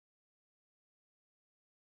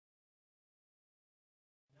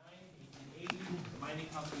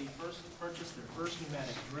company first purchased their first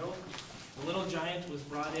pneumatic drill. The Little Giant was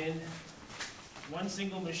brought in, one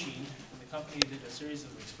single machine, and the company did a series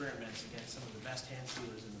of experiments against some of the best hand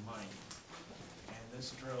stealers in the mine. And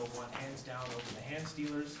this drill won hands down over the hand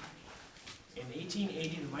stealers. In 1880,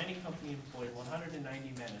 the mining company employed 190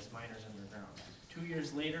 men as miners underground. 2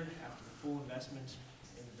 years later, after the full investment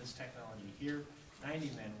into this technology here,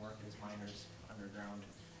 90 men worked as miners underground.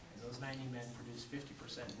 And those 90 men produced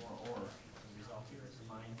 50% more ore. The result here is the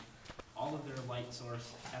mine. All of their light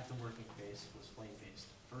source at the working face was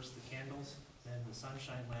flame-based. First the candles, then the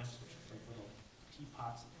sunshine lamps, which are like little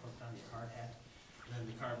teapots that put on your hard hat, and then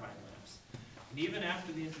the carbide lamps. And even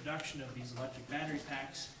after the introduction of these electric battery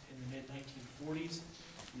packs in the mid-1940s,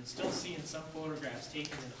 you'll still see in some photographs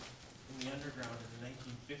taken in the underground in the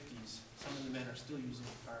 1950s, some of the men are still using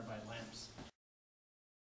carbide lamps